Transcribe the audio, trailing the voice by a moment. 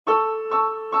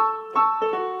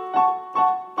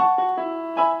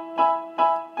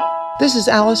This is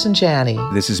Allison Janney.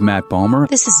 This is Matt Balmer.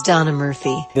 This is Donna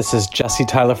Murphy. This is Jesse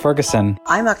Tyler Ferguson.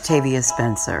 I'm Octavia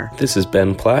Spencer. This is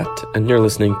Ben Platt, and you're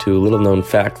listening to Little Known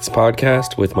Facts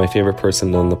podcast with my favorite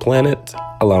person on the planet,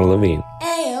 Alana Levine.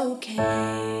 A-OK.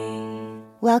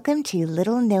 Welcome to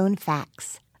Little Known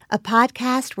Facts, a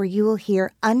podcast where you will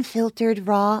hear unfiltered,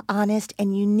 raw, honest,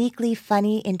 and uniquely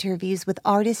funny interviews with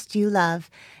artists you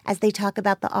love as they talk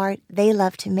about the art they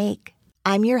love to make.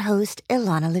 I'm your host,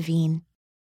 Alana Levine.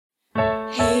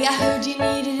 Hey, I heard you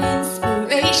needed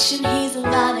inspiration. Here's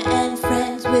Alana and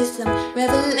friends with some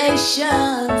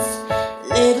revelations.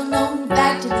 Little known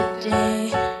fact of the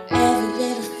day. Every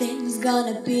little thing's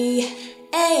gonna be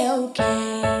A-OK.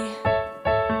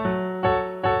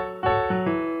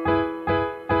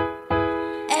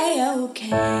 A-OK.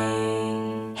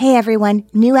 Hey everyone,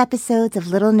 new episodes of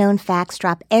Little Known Facts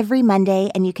drop every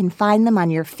Monday, and you can find them on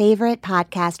your favorite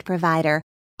podcast provider.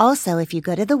 Also, if you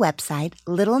go to the website,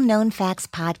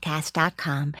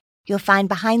 littleknownfactspodcast.com, you'll find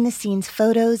behind-the-scenes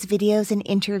photos, videos, and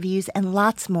interviews, and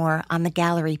lots more on the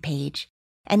gallery page.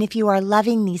 And if you are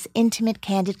loving these intimate,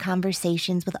 candid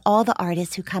conversations with all the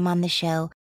artists who come on the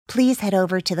show, please head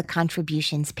over to the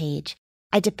contributions page.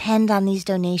 I depend on these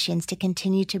donations to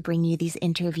continue to bring you these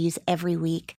interviews every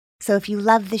week. So if you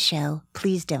love the show,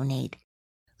 please donate.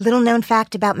 Little known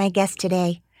fact about my guest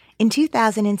today. In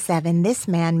 2007, this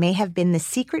man may have been the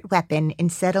secret weapon in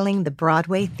settling the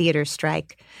Broadway theater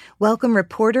strike. Welcome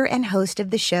reporter and host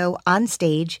of the show On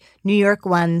Stage, New York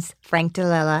One's Frank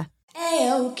DiLella.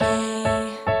 A-OK.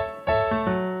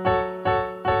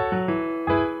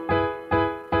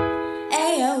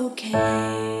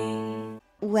 A-OK.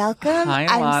 Welcome. Hi,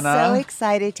 I'm Alana. so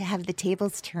excited to have the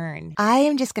tables turn. I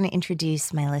am just going to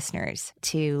introduce my listeners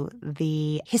to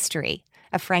the history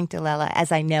of Frank DiLella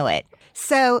as I know it.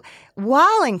 So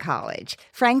while in college,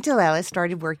 Frank DiLella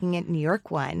started working at New York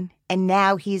One, and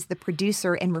now he's the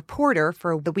producer and reporter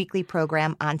for the weekly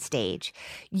program On Stage.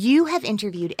 You have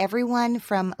interviewed everyone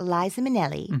from Liza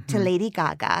Minnelli to Lady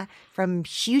Gaga, from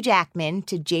Hugh Jackman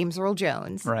to James Earl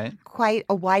Jones. Right. Quite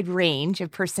a wide range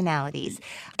of personalities.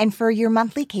 And for your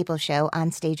monthly cable show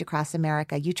On Stage Across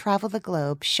America, you travel the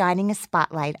globe, shining a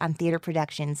spotlight on theater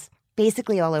productions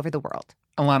basically all over the world.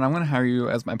 Alana, I'm going to hire you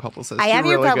as my publicist. I am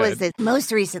You're your really publicist. good.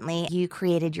 Most recently, you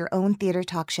created your own theater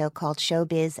talk show called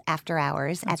Showbiz After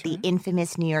Hours at the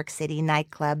infamous New York City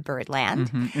nightclub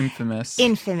Birdland. Infamous.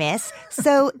 Infamous.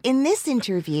 So in this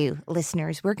interview,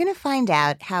 listeners, we're going to find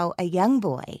out how a young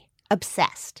boy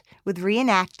obsessed with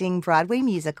reenacting Broadway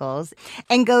musicals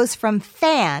and goes from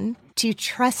fan to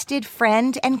trusted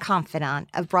friend and confidant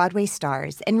of Broadway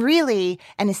stars, and really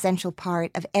an essential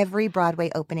part of every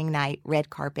Broadway opening night red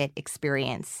carpet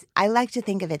experience. I like to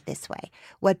think of it this way.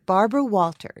 What Barbara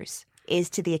Walters is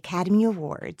to the Academy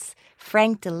Awards,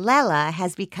 Frank DiLella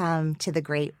has become to the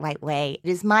Great White Way. It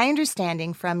is my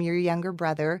understanding from your younger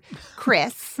brother,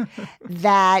 Chris,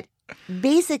 that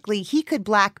basically he could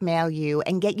blackmail you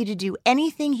and get you to do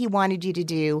anything he wanted you to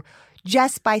do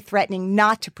just by threatening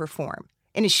not to perform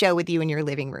in a show with you in your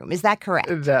living room. Is that correct?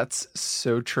 That's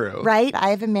so true. Right? I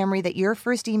have a memory that your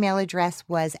first email address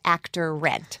was actor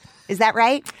rent. Is that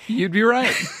right? You'd be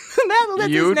right. That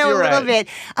lets us know a little bit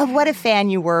of what a fan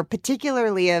you were,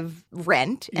 particularly of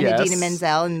Rent and Idina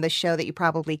Menzel and the show that you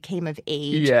probably came of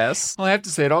age. Yes. Well, I have to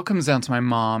say, it all comes down to my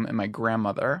mom and my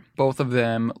grandmother. Both of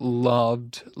them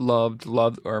loved,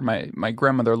 or my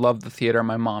grandmother loved the theater.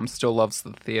 My mom still loves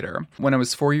the theater. When I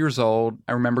was 4 years old,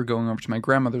 I remember going over to my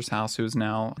grandmother's house, who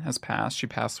has passed. She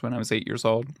passed when I was 8 years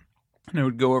old. And I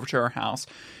would go over to her house.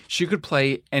 She could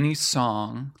play any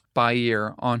song by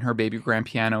ear on her baby grand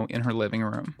piano in her living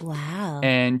room. Wow.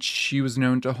 And she was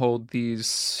known to hold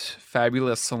these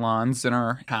fabulous salons in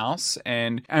our house.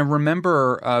 And I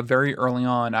remember very early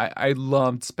on, I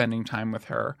loved spending time with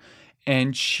her.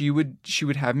 And she would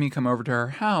have me come over to her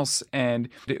house, and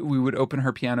we would open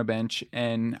her piano bench,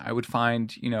 and I would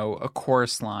find, a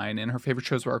chorus line. And her favorite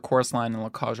shows were a chorus line in La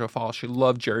Cage aux Folles. She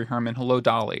loved Jerry Herman, Hello,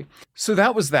 Dolly. So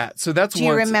that was that. So that's Do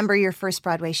you remember your first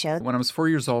Broadway show? When I was 4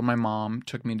 years old, my mom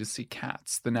took me to see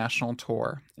Cats, the national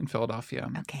tour in Philadelphia.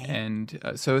 Okay. And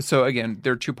so again,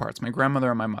 there are two parts, my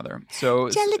grandmother and my mother. So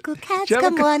Jellicle cats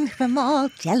come one from all.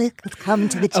 Jellicles come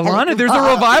to the Jellicle Alana, there's ball.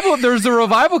 a revival. There's a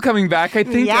revival coming back. I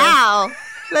think. Yeah.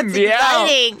 That's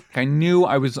exciting. I knew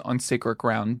I was on sacred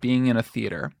ground being in a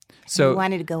theater. So you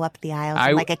wanted to go up the aisles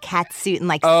in like a cat suit and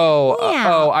like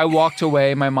I walked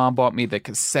away. My mom bought me the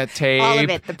cassette tape, all of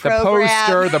it, the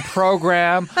poster, the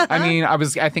program. I mean,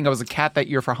 I think I was a cat that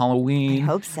year for Halloween. I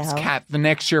hope so. I was a cat the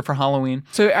next year for Halloween.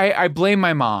 So I blame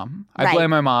my mom. I blame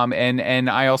my mom, and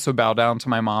I also bow down to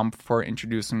my mom for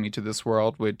introducing me to this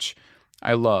world, which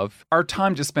I love. Our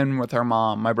time to spend with our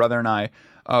mom, my brother and I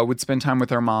would spend time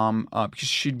with our mom because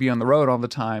she'd be on the road all the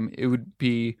time. It would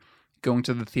be going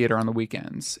to the theater on the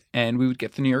weekends. And we would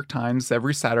get the New York Times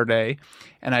every Saturday.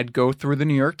 And I'd go through the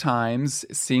New York Times,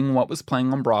 seeing what was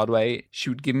playing on Broadway. She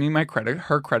would give me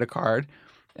her credit card.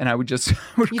 And I would just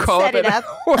call up and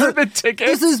order the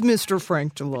tickets. This is Mr.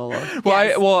 Frank DiLella.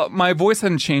 Well, my voice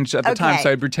hadn't changed at the time,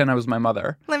 so I'd pretend I was my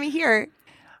mother. Let me hear.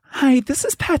 Hi, this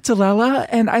is Pat DiLella,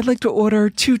 and I'd like to order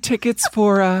 2 tickets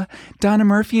for Donna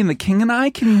Murphy and the King and I.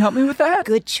 Can you help me with that?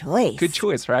 Good choice. Good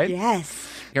choice, right? Yes.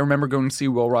 I remember going to see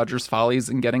Will Rogers Follies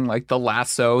and getting like the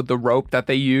lasso, the rope that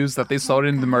they used, that they sold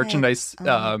in the merchandise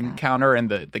counter, and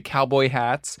the cowboy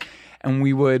hats. And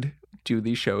we would do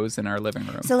these shows in our living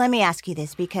room. So let me ask you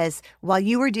this, because while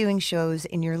you were doing shows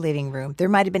in your living room, there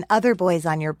might have been other boys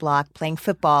on your block playing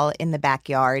football in the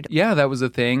backyard. Yeah, that was a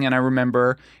thing. And I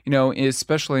remember,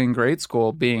 especially in grade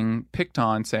school, being picked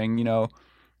on, saying,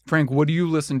 Frank, what do you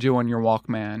listen to on your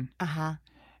Walkman? Uh-huh.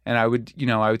 And I would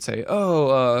say,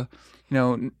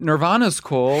 Nirvana's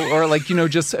cool, or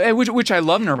which I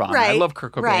love Nirvana. Right. I love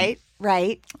Kurt Cobain.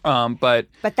 Right. But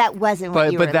that wasn't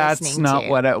what you were that's listening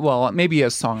not to. what maybe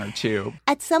a song or two.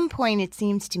 At some point, it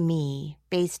seems to me,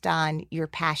 based on your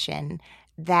passion,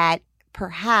 that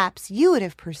perhaps you would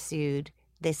have pursued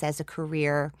this as a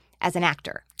career as an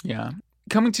actor. Yeah.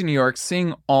 Coming to New York,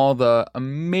 seeing all the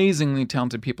amazingly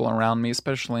talented people around me,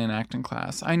 especially in acting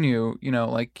class, I knew,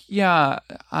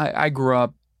 I grew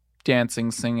up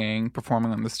dancing, singing,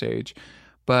 performing on the stage,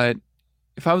 but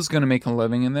if I was going to make a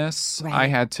living in this, right. I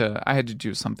had to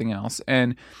do something else.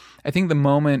 And I think the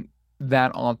moment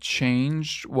that all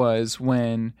changed was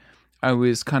when I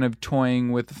was kind of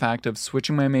toying with the fact of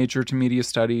switching my major to media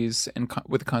studies and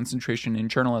with a concentration in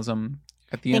journalism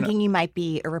at the end. Thinking you might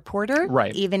be a reporter?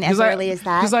 Right. Even as early as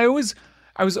that? Because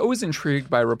I was always intrigued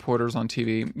by reporters on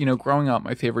TV. Growing up,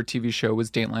 my favorite TV show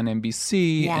was Dateline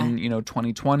NBC, and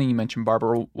 2020. You mentioned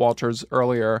Barbara Walters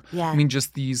earlier. Yeah. I mean,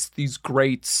 just these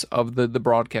greats of the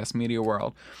broadcast media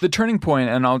world. The turning point,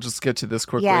 and I'll just get to this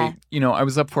quickly. Yeah. I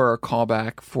was up for a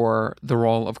callback for the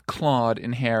role of Claude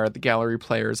in Hair at the Gallery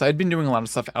Players. I'd been doing a lot of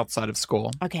stuff outside of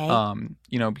school. Okay.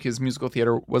 Because musical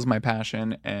theater was my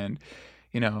passion, and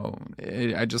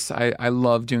I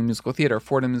love doing musical theater.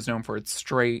 Fordham is known for its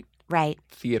straight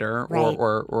theater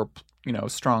or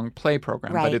strong play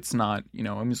program, but it's not,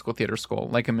 a musical theater school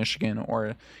like a Michigan or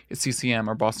a CCM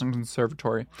or Boston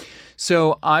Conservatory.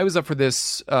 So I was up for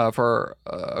this for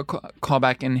a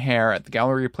callback in Hair at the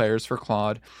Gallery of Players for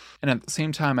Claude. And at the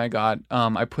same time,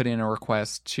 I put in a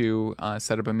request to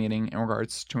set up a meeting in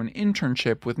regards to an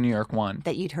internship with New York One.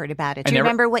 That you'd heard about it. Do you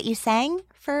remember what you sang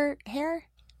for Hair?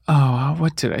 Oh,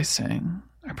 what did I sing?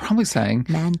 I probably sang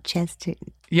Manchester.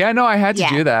 Yeah, no, I had to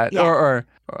do that, yeah. or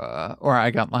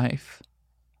I Got Life.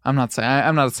 I'm not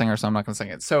a singer, so I'm not going to sing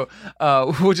it. So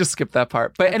we'll just skip that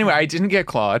part. But anyway, I didn't get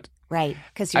Claude. Right,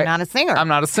 because you're not a singer. I'm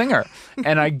not a singer,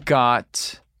 and I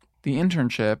got the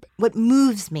internship. What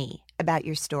moves me about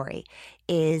your story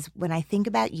is when I think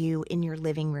about you in your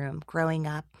living room growing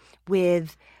up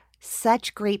with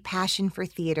such great passion for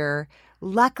theater.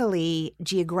 Luckily,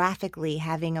 geographically,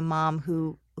 having a mom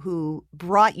who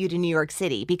brought you to New York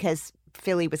City because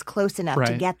Philly was close enough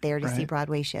to get there to see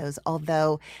Broadway shows,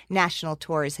 although national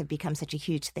tours have become such a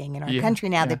huge thing in our country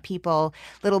now that people,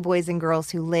 little boys and girls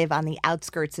who live on the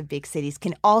outskirts of big cities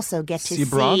can also get to see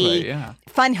Broadway,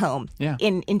 Fun Home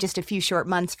in just a few short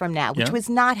months from now, which was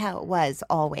not how it was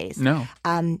always. No.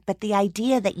 But the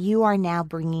idea that you are now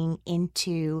bringing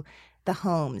into the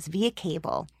homes via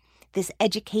cable this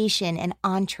education and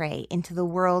entree into the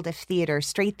world of theater,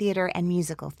 straight theater and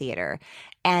musical theater,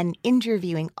 and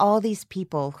interviewing all these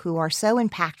people who are so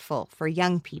impactful for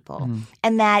young people,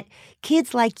 and that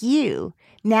kids like you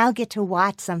now get to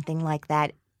watch something like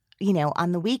that,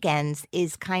 on the weekends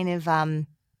is kind of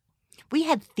we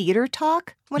had theater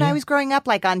talk when I was growing up,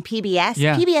 like on PBS.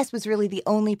 Yeah. PBS was really the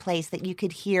only place that you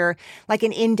could hear like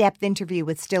an in-depth interview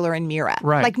with Stiller and Mira.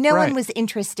 Right. Like no one was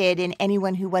interested in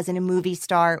anyone who wasn't a movie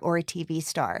star or a TV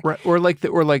star. Right. Or like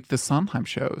the Sondheim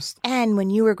shows. And when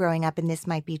you were growing up, and this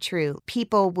might be true,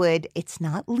 people would, it's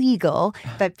not legal,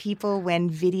 but people, when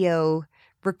video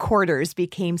recorders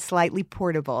became slightly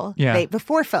portable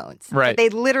before phones. Right.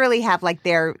 They'd literally have like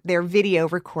their video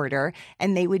recorder,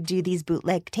 and they would do these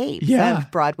bootleg tapes of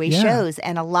Broadway shows.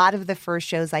 And a lot of the first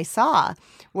shows I saw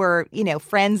were,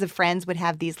 friends of friends would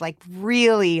have these like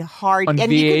really hard on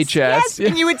and VHS.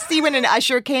 And you would see when an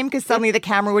usher came because suddenly the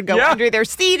camera would go under their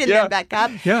seat and then back up.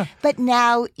 Yeah. But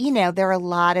now, there are a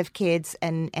lot of kids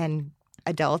and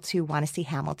adults who want to see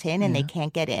Hamilton and they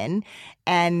can't get in.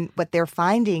 And what they're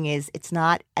finding is it's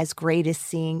not as great as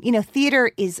seeing,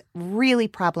 theater is really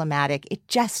problematic. It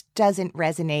just doesn't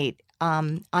resonate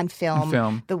on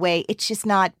film the way it's just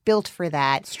not built for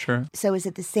that. It's true. So is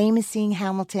it the same as seeing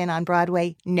Hamilton on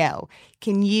Broadway? No.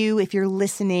 Can you, if you're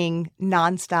listening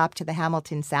nonstop to the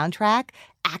Hamilton soundtrack,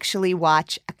 actually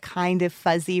watch a kind of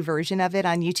fuzzy version of it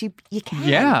on YouTube? You can.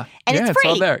 Yeah. And it's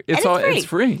free. It's all there. It's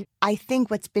free. I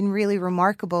think what's been really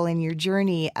remarkable in your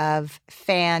journey of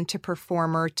fan to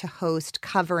performer to host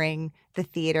covering the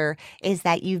theater is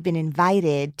that you've been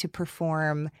invited to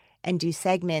perform and do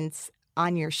segments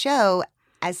on your show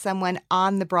as someone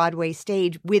on the Broadway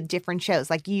stage with different shows.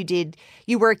 Like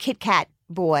you were a Kit Kat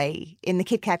boy in the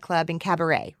Kit Kat Club in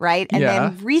Cabaret, right? And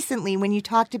then recently when you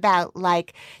talked about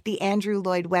like the Andrew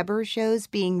Lloyd Webber shows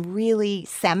being really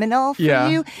seminal for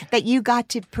you, that you got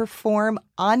to perform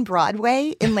on Broadway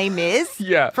in Les Mis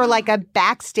for like a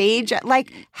backstage,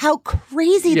 like how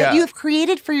crazy that you have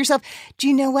created for yourself. Do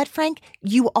you know what, Frank?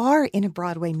 You are in a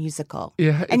Broadway musical.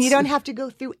 Yeah. And you don't have to go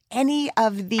through any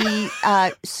of the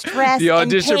stress the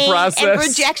audition and pain process and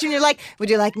rejection. You're like, would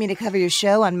you like me to cover your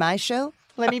show on my show?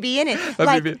 Let me be in it.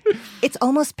 It's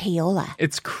almost payola.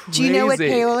 It's crazy. Do you know what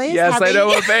payola is? Yes, I know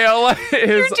what payola is.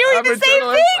 You're doing the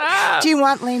same thing. Do you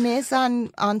want Les Mis on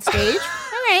stage?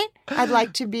 All right. I'd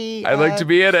like to be. I'd like to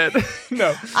be in it.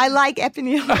 No. I like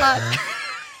Eponine a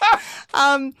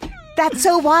lot. That's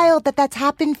so wild that that's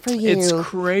happened for you. It's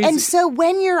crazy. And so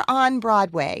when you're on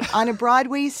Broadway, on a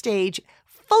Broadway stage,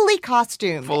 fully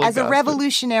costumed as a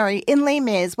revolutionary in Les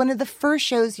Mis, one of the first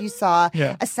shows you saw,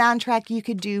 a soundtrack you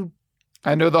could do.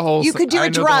 I know the whole. You could do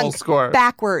a drunk score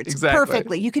backwards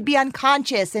perfectly. You could be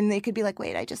unconscious, and they could be like,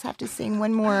 "Wait, I just have to sing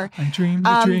one more." I dreamed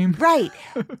the dream. Right.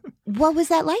 What was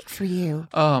that like for you?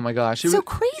 Oh my gosh, so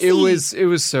crazy. It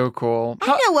was so cool.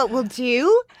 I know what we'll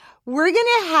do. We're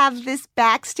gonna have this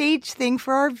backstage thing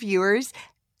for our viewers.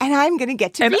 And I'm going to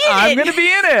get to be in it. And I'm going to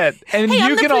be in it. And hey,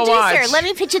 you can all watch. I'm the producer. Let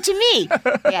me pitch it to me.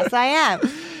 Yes, I am.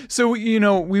 So,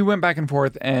 we went back and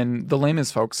forth, and the Les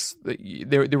Mis folks,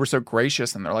 they were so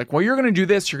gracious, and they're like, well, you're going to do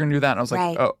this, you're going to do that. And I was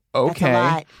like, oh,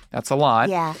 okay. That's a lot.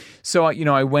 Yeah. So,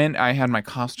 I went, I had my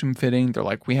costume fitting. They're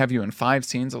like, we have you in 5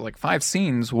 scenes. I was like, 5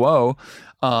 scenes? Whoa.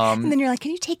 And then you're like, can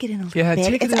you take it in a little bit? Yeah,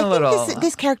 take it in a little. I think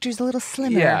this character's a little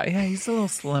slimmer. Yeah, he's a little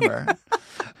slimmer.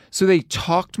 So they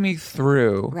talked me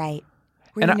through. Right.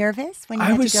 Were you nervous when you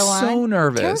had to go on? I was so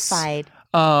nervous. Terrified.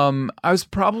 I was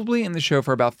probably in the show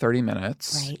for about 30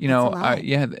 minutes.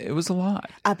 Right. It was a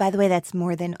lot. By the way, that's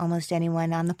more than almost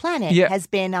anyone on the planet has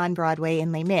been on Broadway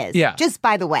in Les Mis. Yeah. Just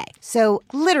by the way. So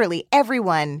literally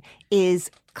everyone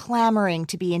is clamoring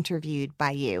to be interviewed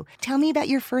by you. Tell me about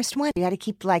your first one. You got to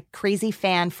keep like crazy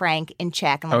fan Frank in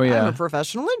check. I'm like, I'm a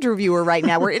professional interviewer right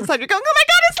now. We're inside. You're going, oh my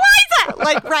God, it's Liza!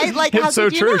 Like, right? Like, it's so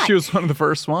true. She was one of the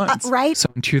first ones. Right. So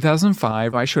in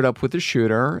 2005, I showed up with a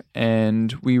shooter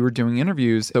and we were doing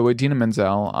interviews. So Idina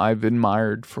Menzel, I've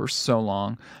admired for so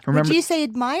long. Would you say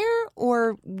admire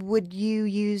or would you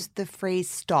use the phrase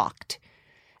stalked?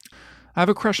 I have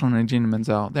a crush on Idina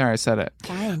Menzel. There, I said it.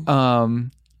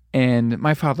 Fine. And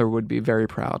my father would be very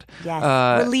proud.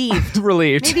 Yes. Relieved.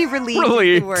 Relieved. Maybe relieved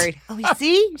is the word. Oh,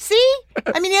 you see?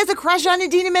 I mean, he has a crush on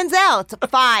Idina Menzel. It's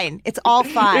fine. It's all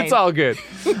fine. It's all good.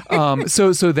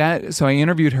 So I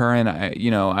interviewed her and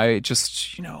I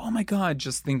just, oh my God,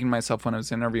 just thinking to myself when I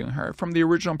was interviewing her from the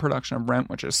original production of Rent,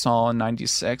 which I saw in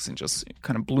 96 and just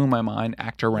kind of blew my mind.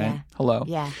 Actor Rent. Yeah. Hello.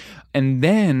 Yeah. And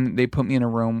then they put me in a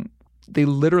room. They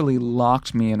literally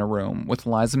locked me in a room with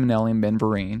Liza Minnelli and Ben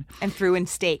Vereen. And threw in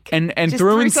steak. And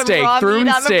threw in steak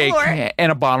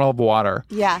and a bottle of water.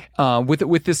 Yeah.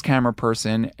 With this camera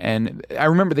person. And I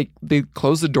remember they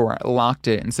closed the door, locked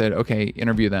it, and said, okay,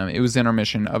 interview them. It was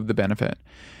intermission of the benefit.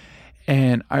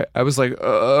 And I was like,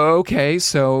 okay.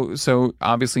 So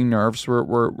obviously nerves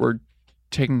were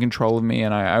taking control of me.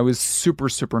 And I was super,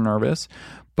 super nervous.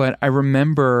 But I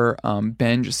remember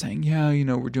Ben just saying,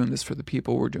 we're doing this for the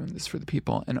people. We're doing this for the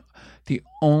people. And the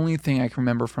only thing I can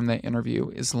remember from that interview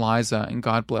is Liza, and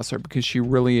God bless her, because she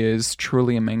really is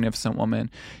truly a magnificent woman.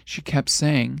 She kept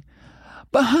saying,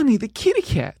 but honey, the kitty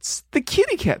cats,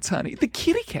 honey, the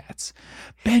kitty cats.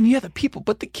 Ben, the people,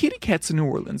 but the kitty cats in New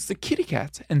Orleans, the kitty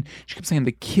cats. And she kept saying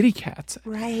the kitty cats.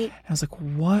 Right. And I was like,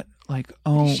 what? Like,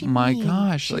 oh my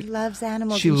gosh. She loves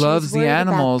animals. She loves the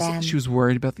animals. She was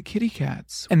worried about the kitty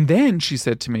cats. And then she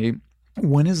said to me,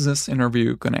 when is this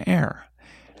interview going to air?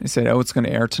 I said, it's going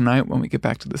to air tonight when we get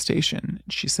back to the station.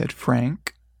 She said,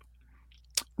 Frank,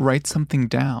 write something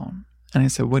down. And I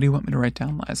said, what do you want me to write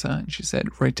down, Liza? And she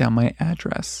said, write down my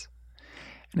address.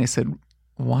 And I said,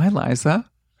 why, Liza?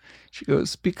 She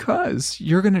goes, because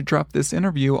you're going to drop this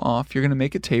interview off. You're going to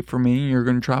make a tape for me. You're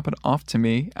going to drop it off to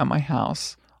me at my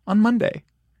house on Monday.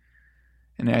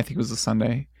 And I think it was a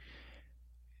Sunday.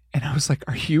 And I was like,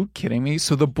 are you kidding me?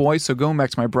 So going back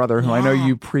to my brother, who I know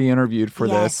you pre-interviewed for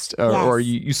this, or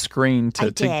you screened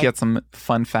to get some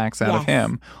fun facts out of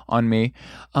him on me.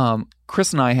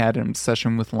 Chris and I had an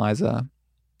obsession with Liza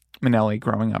Minnelli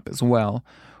growing up as well.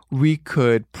 We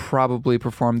could probably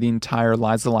perform the entire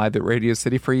Liza Live at Radio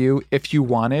City for you if you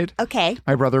wanted. Okay.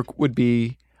 My brother would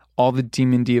be all the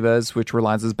Demon Divas, which were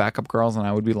Liza's backup girls, and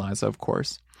I would be Liza, of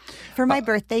course. For my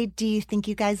birthday, do you think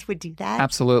you guys would do that?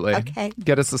 Absolutely. Okay.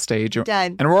 Get us a stage.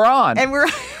 Done. And we're on. And we're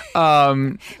with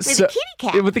the kitty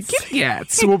cats. With the kitty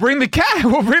cats. We'll bring the cat.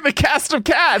 We'll bring the cast of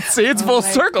cats. See, it's full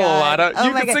circle, Alana.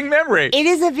 You can sing memory. It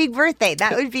is a big birthday.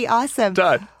 That would be awesome.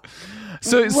 Done.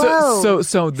 So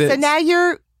now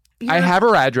you're I have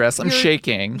her address. I'm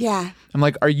shaking. Yeah. I'm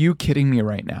like, are you kidding me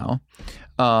right now?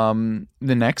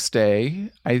 The next day,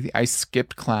 I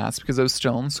skipped class because I was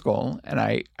still in school. And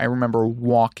I remember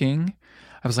walking.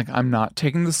 I was like, I'm not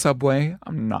taking the subway.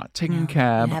 I'm not taking a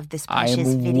cab. You have this I precious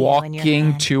am video walking in your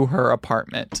hand. to her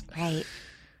apartment. Right.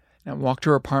 And I walked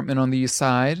to her apartment on the east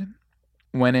side.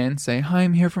 Went in, say, hi,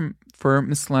 I'm here for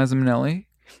Miss Liza Minnelli.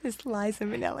 Miss Liza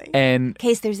Minnelli. And in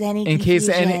case there's any in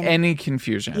confusion. case any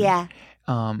confusion. Yeah.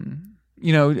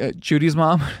 Judy's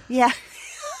mom. Yeah.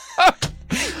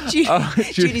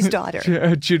 Judy's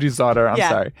daughter. Judy's daughter.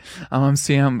 I'm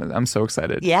sorry. I'm so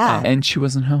excited. Yeah. And she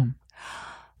wasn't home.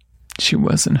 She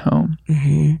wasn't home.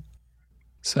 Mm-hmm.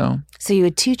 So you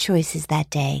had two choices that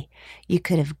day. You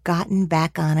could have gotten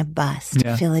back on a bus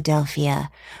to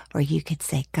Philadelphia, or you could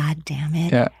say, God damn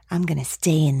it, I'm going to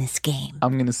stay in this game.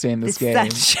 I'm going to stay in this game. The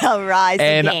sun shall rise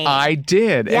and again. I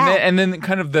did. Yeah. And then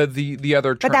kind of the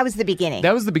other But that was the beginning.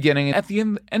 That was the beginning. At the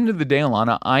end of the day,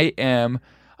 Alana, I am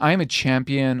a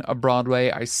champion of Broadway.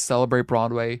 I celebrate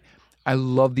Broadway. I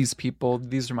love these people.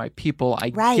 These are my people. I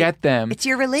get them. It's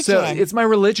your religion. So it's my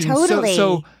religion. Totally.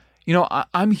 So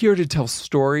I'm here to tell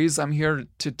stories. I'm here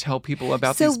to tell people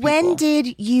about these people. So when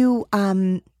did you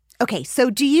okay, so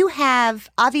do you have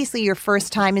obviously your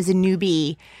first time as a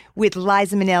newbie with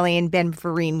Liza Minnelli and Ben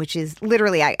Vereen, which is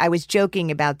literally I was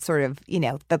joking about sort of,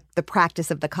 the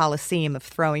practice of the Colosseum of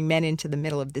throwing men into the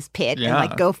middle of this pit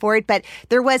and go for it. But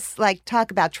there was talk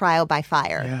about trial by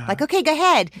fire. Yeah. Okay, go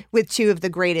ahead with two of the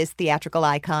greatest theatrical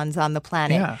icons on the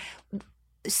planet. Yeah.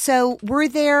 So were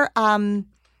there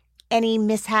any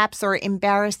mishaps or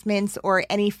embarrassments or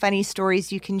any funny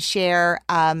stories you can share?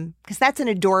 Because that's an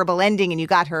adorable ending, and you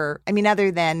got her. I mean, other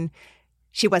than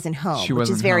she wasn't home, which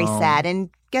is very sad. And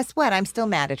guess what? I'm still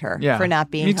mad at her for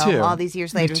not being home all these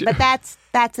years later. But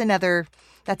that's another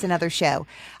show.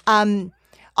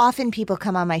 Often people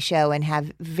come on my show and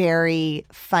have very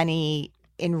funny,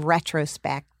 in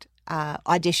retrospect,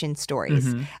 audition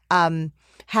stories. Mm-hmm.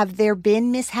 Have there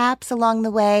been mishaps along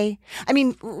the way? I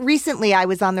mean, recently I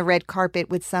was on the red carpet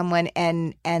with someone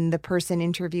and the person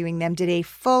interviewing them did a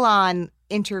full-on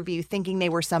interview thinking they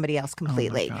were somebody else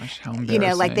completely. Oh my gosh, how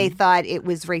embarrassing. They thought it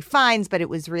was Ray Fiennes, but it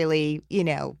was really,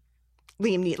 Liam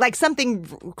Neeson, something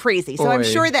crazy. So I'm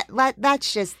sure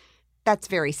that's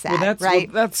very sad,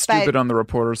 right? That's stupid on the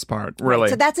reporter's part, really. Right.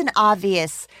 So that's an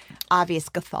obvious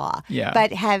guffaw. Yeah.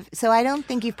 But I don't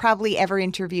think you've probably ever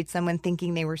interviewed someone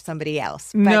thinking they were somebody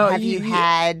else. But no, have you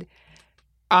had?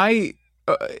 I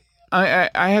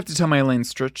have to tell my Elaine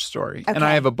Stritch story, and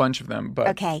I have a bunch of them.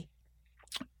 But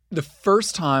the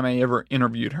first time I ever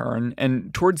interviewed her,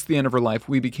 and towards the end of her life,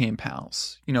 we became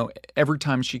pals. Every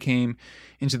time she came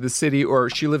into the city, or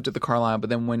she lived at the Carlisle, but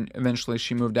then when eventually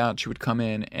she moved out, she would come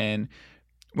in, and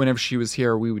whenever she was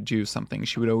here, we would do something.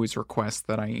 She would always request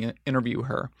that I interview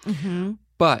her. Mm-hmm.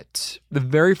 But the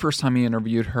very first time I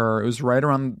interviewed her, it was right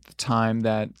around the time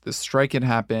that the strike had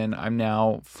happened. I'm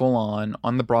now full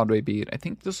on the Broadway beat. I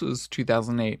think this was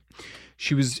 2008.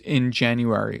 She was in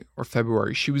January or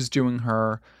February. She was doing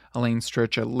her Elaine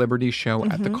Stritch at Liberty show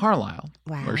at the Carlisle,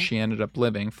 where she ended up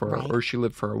living or she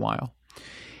lived for a while.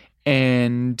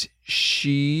 And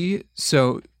it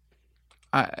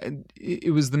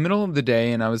was the middle of the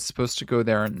day, and I was supposed to go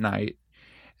there at night,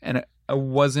 and I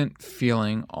wasn't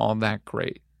feeling all that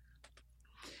great.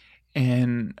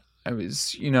 And I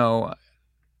was, it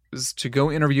was to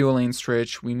go interview Elaine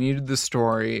Stritch. We needed the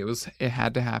story. It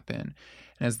had to happen.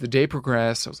 And as the day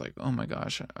progressed, I was like, oh my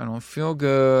gosh, I don't feel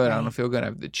good. Right. I don't feel good. I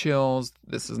have the chills.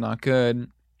 This is not good.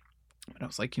 And I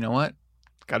was like, you know what?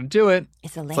 Got to do it.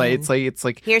 It's Elaine. It's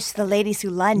like here's the ladies who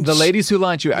lunch. The ladies who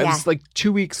lunch. I was like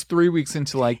 2 weeks, 3 weeks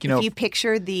into If you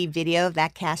picture the video of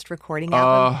that cast recording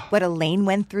album, what Elaine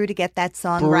went through to get that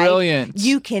song brilliant. right,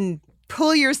 you can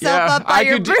pull yourself up by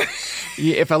your boot.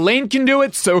 If Elaine can do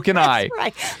it, so can I. That's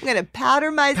right. I'm going to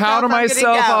powder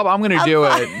myself up. I'm going to do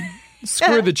it.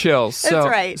 Screw the chills. So, That's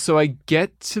right. So I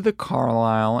get to the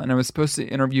Carlisle, and I was supposed to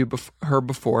interview her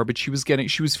before, but she was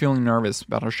feeling nervous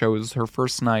about her show. It was her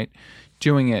first night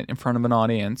doing it in front of an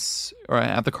audience or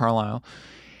at the Carlisle.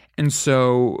 And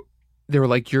so they were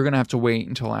like, "You're going to have to wait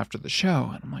until after the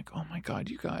show." And I'm like, "Oh my God,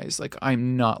 you guys. Like,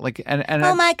 I'm not like,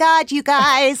 oh my God, you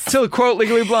guys. To quote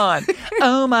Legally Blonde,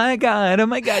 oh my God,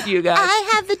 you guys.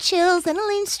 I have the chills and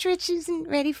Elaine Stritch isn't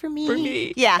ready for me. For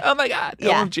me. Yeah. Oh my God.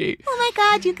 Yeah. OMG. Oh my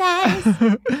God, you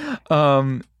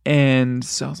guys. And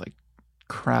so I was like,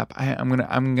 crap, I'm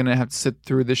gonna have to sit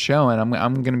through the show, and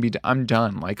I'm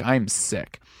done. Like, I'm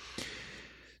sick.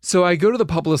 So I go to the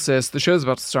publicist. The show's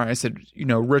about to start. I said,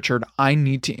 Richard, I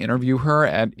need to interview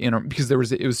her because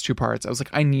it was 2 parts. I was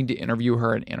like, I need to interview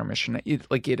her at intermission.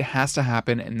 It has to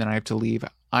happen, and then I have to leave.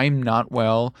 I'm not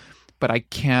well, but I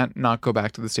can't not go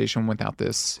back to the station without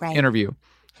this interview.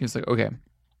 He was like, okay.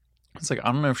 It's like,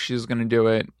 I don't know if she's going to do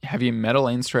it. Have you met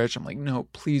Elaine Stritch? I'm like, no,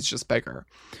 please just beg her.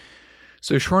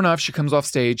 So sure enough, she comes off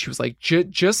stage. She was like,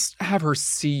 just have her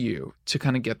see you to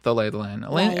kind of get the lay of the land.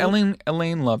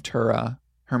 Elaine loved her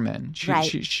men. She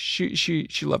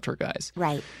loved her guys.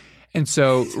 Right. And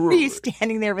so were you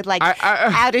standing there with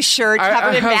out of shirt,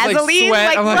 covered in Vaseline?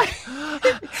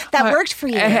 That worked for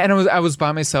you. And I was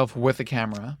by myself with a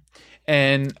camera.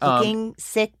 And looking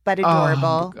sick but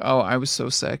adorable. I was so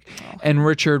sick. Oh. And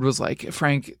Richard was like,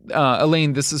 Frank,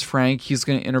 Elaine, this is Frank. He's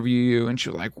going to interview you. And she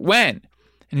was like, when?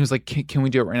 And he was like, can we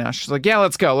do it right now? She's like, yeah,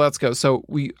 let's go. So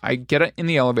I get in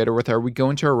the elevator with her. We go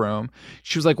into her room.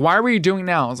 She was like, why were you doing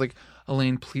now? I was like,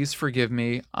 Elaine, please forgive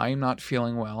me. I'm not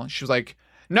feeling well. She was like,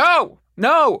 no,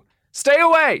 stay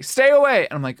away.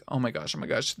 And I'm like, oh my gosh.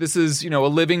 This is, a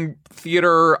living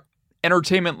theater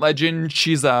entertainment legend.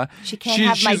 She can't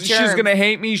have my germs. She's going to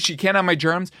hate me. She can't have my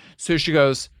germs. So she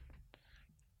goes,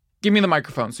 give me the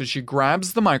microphone. So she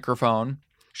grabs the microphone.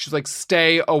 She's like,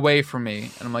 stay away from me.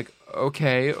 And I'm like,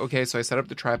 okay. So I set up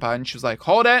the tripod and she was like,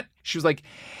 hold it. She was like,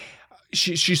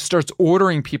 she starts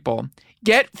ordering people,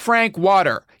 get Frank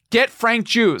water, get Frank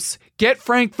juice, get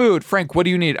Frank food. Frank, what do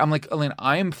you need? I'm like, Elaine,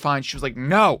 I am fine. She was like,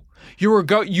 no,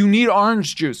 you need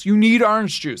orange juice.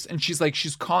 And she's like,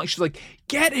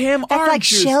 get him That's orange like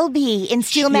juice. Shelby in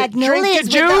Steel Magnolias.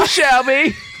 Drink the juice,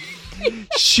 Shelby.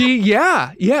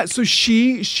 So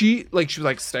she was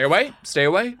like, stay away.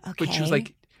 Okay. But she was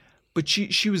like, but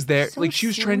she was there, so like she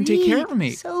was trying to take care of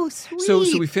me. So sweet. So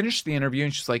we finished the interview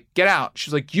and she's like, get out.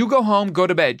 She's like, you go home, go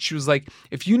to bed. She was like,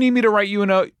 if you need me to write you a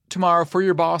note tomorrow for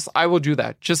your boss, I will do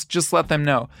that. Just let them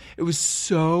know. It was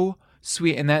so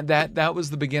sweet. And that was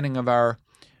the beginning of our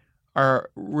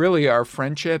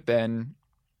friendship and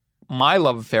my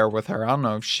love affair with her. I don't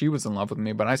know if she was in love with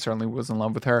me, but I certainly was in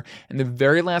love with her. And the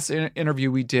very last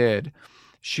interview we did,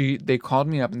 they called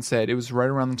me up and said it was right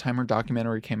around the time her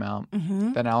documentary came out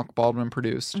that Alec Baldwin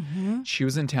produced. Mm-hmm. She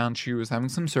was in town. She was having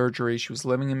some surgery. She was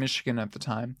living in Michigan at the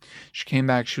time. She came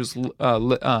back. She was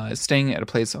staying at a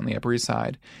place on the Upper East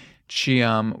Side.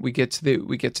 We get to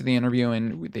the interview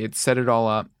and they had set it all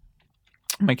up.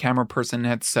 My camera person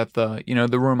had set the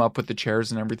room up with the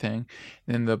chairs and everything.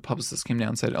 And then the publicist came down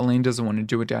and said, Elaine doesn't want to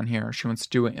do it down here. She wants to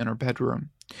do it in her bedroom.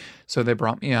 So they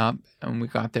brought me up and we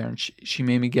got there and she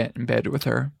made me get in bed with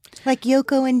her. Like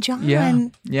Yoko and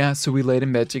John. Yeah. So we laid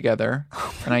in bed together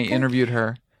and I interviewed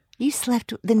her. You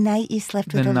slept the night you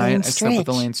slept with Elaine Stritch. The night I slept with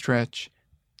Elaine Stritch.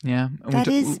 Yeah.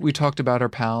 And we talked about her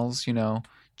pals,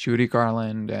 Judy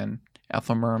Garland and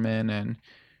Ethel Merman, and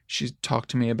she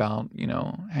talked to me about,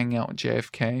 hanging out with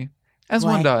JFK, as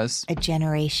one does. A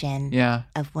generation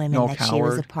of women Noel that Coward. She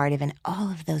was a part of, and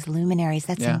all of those luminaries.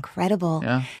 That's incredible.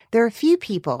 Yeah. There are a few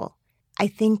people. I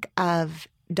think of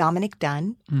Dominic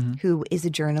Dunn, who is a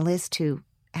journalist who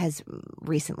has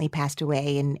recently passed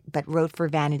away, but wrote for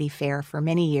Vanity Fair for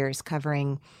many years,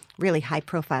 covering really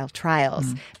high-profile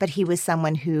trials. But he was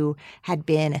someone who had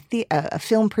been a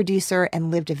film producer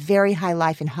and lived a very high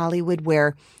life in Hollywood,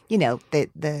 where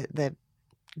the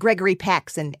Gregory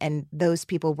Pecks and those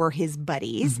people were his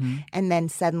buddies. And then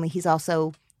suddenly he's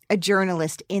also a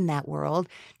journalist in that world.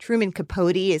 Truman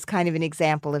Capote is kind of an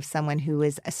example of someone who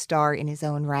is a star in his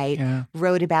own right,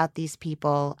 wrote about these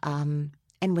people,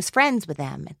 and was friends with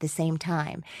them at the same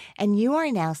time. And you are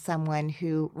now someone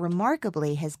who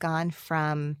remarkably has gone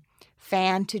from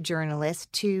fan to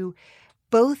journalist to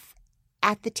both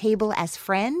at the table as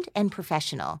friend and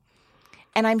professional.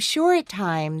 And I'm sure at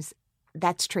times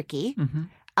that's tricky.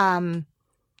 But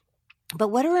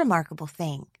what a remarkable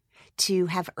thing to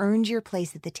have earned your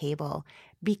place at the table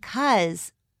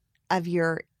because of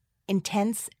your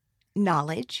intense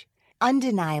knowledge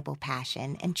undeniable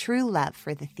passion and true love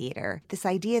for the theater. This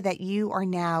idea that you are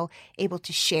now able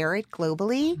to share it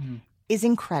globally is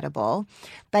incredible.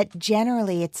 But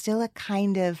generally, it's still a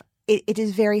kind of, it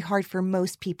is very hard for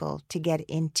most people to get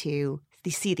into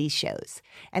see these shows.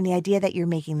 And the idea that you're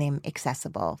making them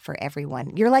accessible for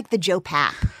everyone. You're like the Joe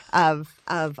Papp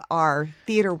of our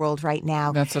theater world right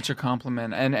now. That's such a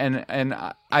compliment. And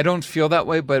I don't feel that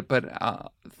way, but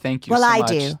thank you well, so I much.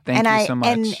 do. Thank you so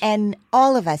much. And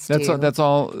all of us do. That's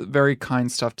all very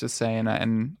kind stuff to say,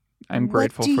 and I'm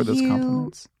grateful for those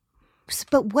compliments.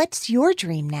 But what's your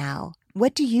dream now?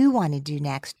 What do you want to do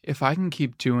next? If I can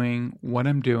keep doing what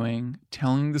I'm doing,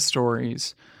 telling the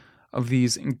stories of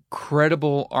these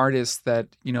incredible artists that,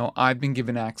 I've been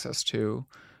given access to,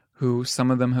 who some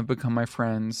of them have become my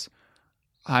friends,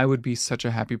 I would be such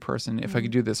a happy person if I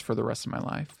could do this for the rest of my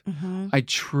life. Mm-hmm. I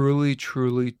truly,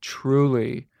 truly,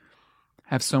 truly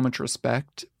have so much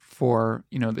respect for,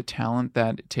 the talent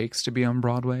that it takes to be on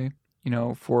Broadway,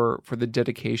 for the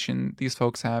dedication these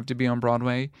folks have to be on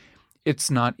Broadway. It's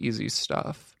not easy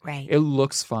stuff. Right. It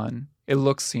looks fun. It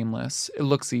looks seamless. It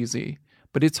looks easy.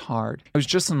 But it's hard. I was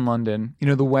just in London.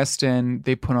 The West End,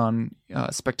 they put on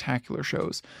spectacular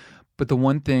shows. But the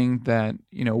one thing that,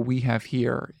 we have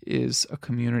here is a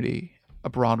community, a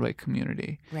Broadway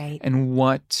community. Right. And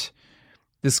what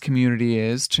this community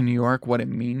is to New York, what it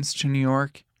means to New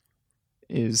York,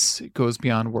 goes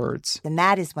beyond words. And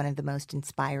that is one of the most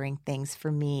inspiring things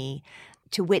for me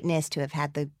to witness, to have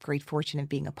had the great fortune of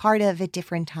being a part of at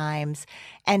different times,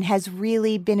 and has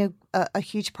really been a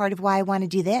huge part of why I want to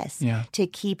do this, to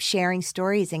keep sharing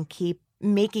stories and keep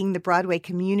making the Broadway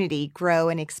community grow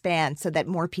and expand so that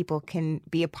more people can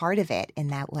be a part of it in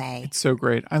that way. It's so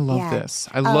great. I love this.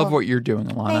 I love what you're doing,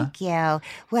 Ilana. Thank you.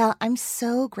 Well, I'm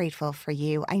so grateful for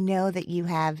you. I know that you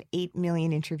have 8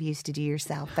 million interviews to do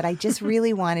yourself, but I just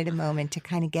really wanted a moment to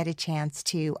kind of get a chance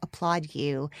to applaud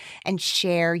you and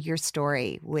share your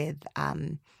story with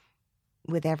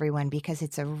everyone, because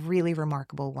it's a really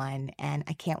remarkable one, and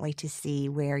I can't wait to see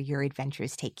where your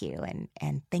adventures take you.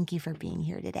 And thank you for being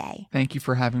here today. Thank you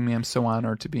for having me. I'm so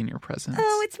honored to be in your presence.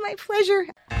 Oh, it's my pleasure.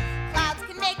 Clouds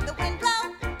can make the wind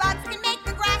blow, bugs can make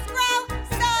the grass grow.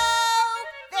 So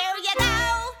there you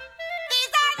go.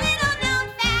 These are little known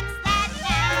facts that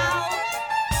now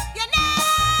you know.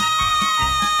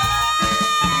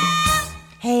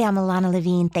 Hey, I'm Ilana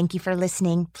Levine. Thank you for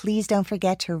listening. Please don't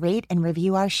forget to rate and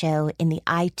review our show in the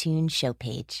iTunes show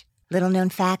page. Little Known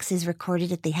Facts is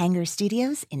recorded at the Hangar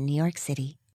Studios in New York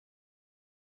City.